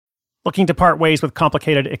Looking to part ways with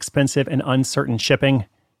complicated, expensive, and uncertain shipping?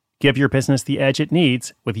 Give your business the edge it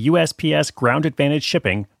needs with USPS Ground Advantage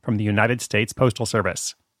shipping from the United States Postal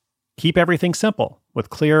Service. Keep everything simple with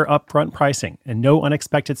clear upfront pricing and no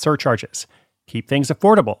unexpected surcharges. Keep things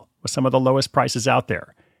affordable with some of the lowest prices out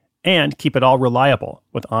there. And keep it all reliable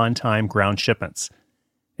with on-time ground shipments.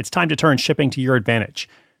 It's time to turn shipping to your advantage.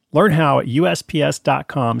 Learn how at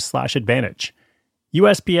USPS.com/advantage.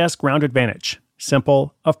 USPS Ground Advantage.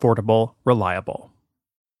 Simple, affordable, reliable.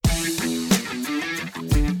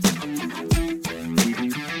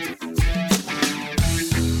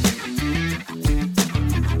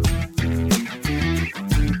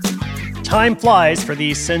 Time flies for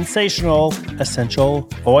these sensational essential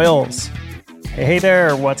oils. Hey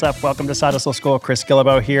there, what's up? Welcome to Side Hustle School. Chris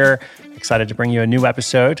Guillebeau here. Excited to bring you a new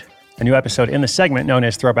episode in the segment known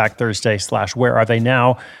as Throwback Thursday / Where Are They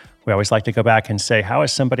Now? We always like to go back and say, how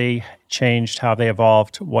has somebody changed, how they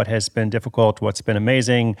evolved, what has been difficult, what's been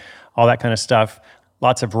amazing, all that kind of stuff.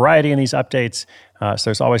 Lots of variety in these updates, so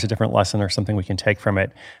there's always a different lesson or something we can take from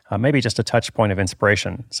it. Maybe just a touch point of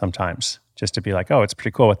inspiration sometimes, just to be like, oh, it's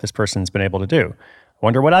pretty cool what this person's been able to do.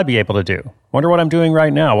 Wonder what I'd be able to do. Wonder what I'm doing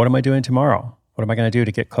right now. What am I doing tomorrow? What am I going to do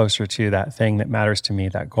to get closer to that thing that matters to me,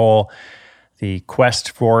 that goal, the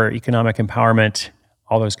quest for economic empowerment,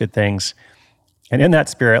 all those good things. And in that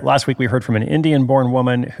spirit, last week we heard from an Indian-born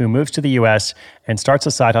woman who moves to the U.S. and starts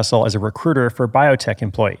a side hustle as a recruiter for biotech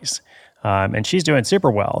employees. And she's doing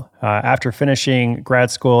super well. After finishing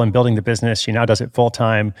grad school and building the business, she now does it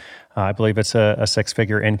full-time. I believe it's a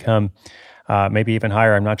six-figure income, maybe even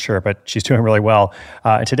higher, I'm not sure, but she's doing really well.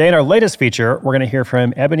 Today in our latest feature, we're going to hear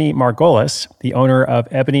from Ebony Margolis, the owner of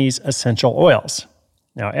Ebony's Essential Oils.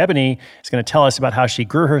 Now, Ebony is going to tell us about how she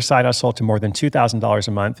grew her side hustle to more than $2,000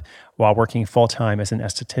 a month while working full-time as an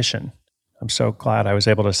esthetician. I'm so glad I was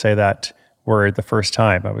able to say that word the first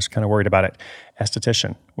time. I was kind of worried about it.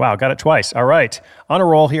 Esthetician. Wow, got it twice. All right, on a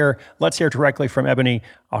roll here. Let's hear directly from Ebony.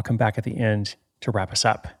 I'll come back at the end to wrap us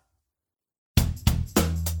up.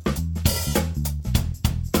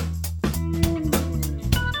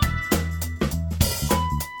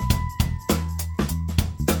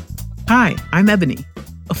 Hi, I'm Ebony,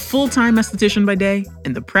 a full-time esthetician by day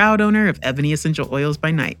and the proud owner of Ebony Essential Oils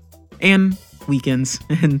by night, and weekends,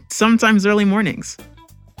 and sometimes early mornings.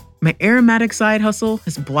 My aromatic side hustle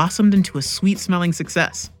has blossomed into a sweet-smelling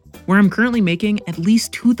success, where I'm currently making at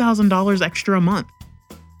least $2,000 extra a month.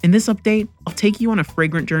 In this update, I'll take you on a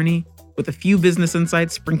fragrant journey with a few business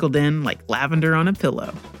insights sprinkled in like lavender on a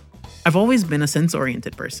pillow. I've always been a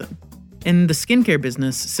scents-oriented person. In the skincare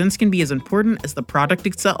business, scents can be as important as the product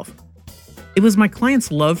itself. It was my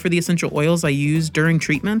clients' love for the essential oils I used during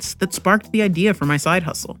treatments that sparked the idea for my side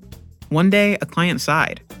hustle. One day, a client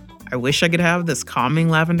sighed, "I wish I could have this calming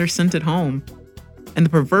lavender scent at home." And the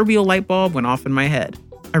proverbial light bulb went off in my head.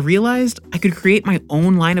 I realized I could create my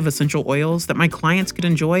own line of essential oils that my clients could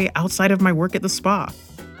enjoy outside of my work at the spa.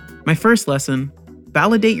 My first lesson: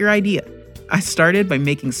 validate your idea. I started by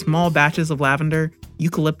making small batches of lavender,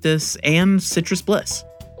 eucalyptus, and citrus bliss,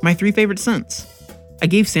 my 3 favorite scents. I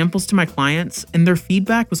gave samples to my clients, and their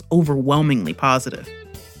feedback was overwhelmingly positive.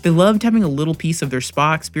 They loved having a little piece of their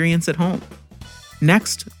spa experience at home.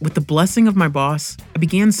 Next, with the blessing of my boss, I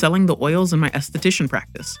began selling the oils in my esthetician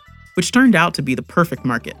practice, which turned out to be the perfect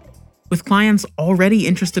market. With clients already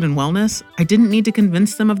interested in wellness, I didn't need to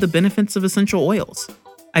convince them of the benefits of essential oils.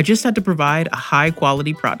 I just had to provide a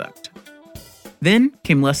high-quality product. Then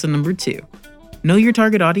came lesson number 2. Know your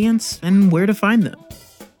target audience and where to find them.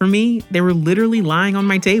 For me, they were literally lying on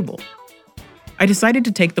my table. I decided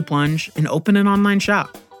to take the plunge and open an online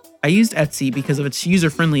shop. I used Etsy because of its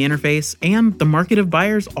user-friendly interface and the market of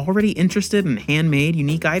buyers already interested in handmade,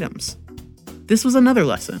 unique items. This was another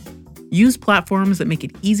lesson. Use platforms that make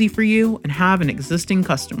it easy for you and have an existing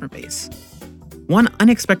customer base. One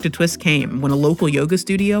unexpected twist came when a local yoga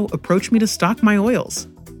studio approached me to stock my oils.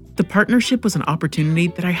 The partnership was an opportunity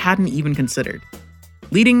that I hadn't even considered,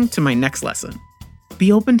 leading to my next lesson. Be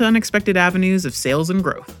open to unexpected avenues of sales and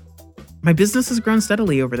growth. My business has grown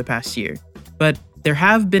steadily over the past year, but there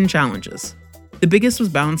have been challenges. The biggest was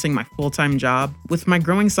balancing my full-time job with my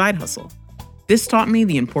growing side hustle. This taught me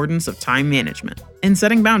the importance of time management and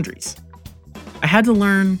setting boundaries. I had to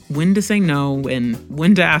learn when to say no and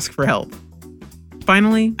when to ask for help.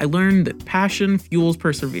 Finally, I learned that passion fuels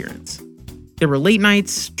perseverance. There were late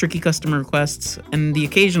nights, tricky customer requests, and the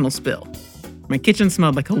occasional spill. My kitchen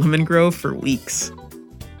smelled like a lemon grove for weeks.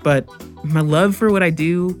 But my love for what I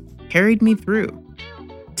do carried me through.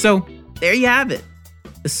 So there you have it,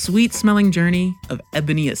 the sweet-smelling journey of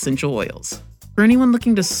Ebony Essential Oils. For anyone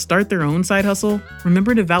looking to start their own side hustle,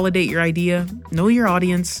 remember to validate your idea, know your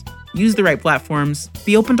audience, use the right platforms,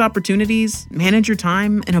 be open to opportunities, manage your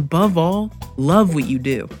time, and above all, love what you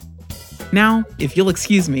do. Now, if you'll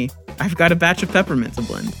excuse me, I've got a batch of peppermint to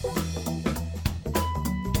blend.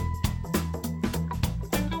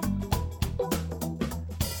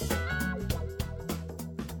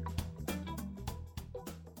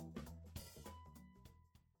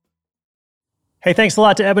 Hey, thanks a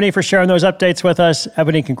lot to Ebony for sharing those updates with us.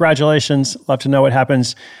 Ebony, congratulations. Love to know what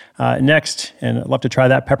happens next, and I'd love to try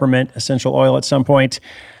that peppermint essential oil at some point.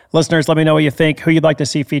 Listeners, let me know what you think, who you'd like to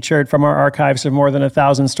see featured from our archives of more than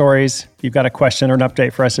 1,000 stories. If you've got a question or an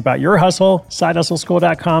update for us about your hustle,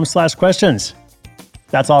 sidehustleschool.com/questions.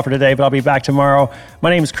 That's all for today, but I'll be back tomorrow. My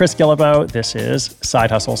name is Chris Guillebeau. This is Side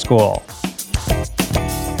Hustle School.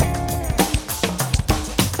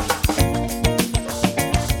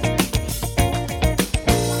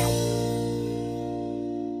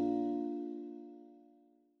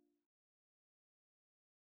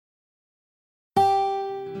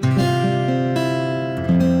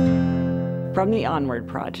 From the Onward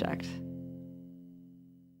Project.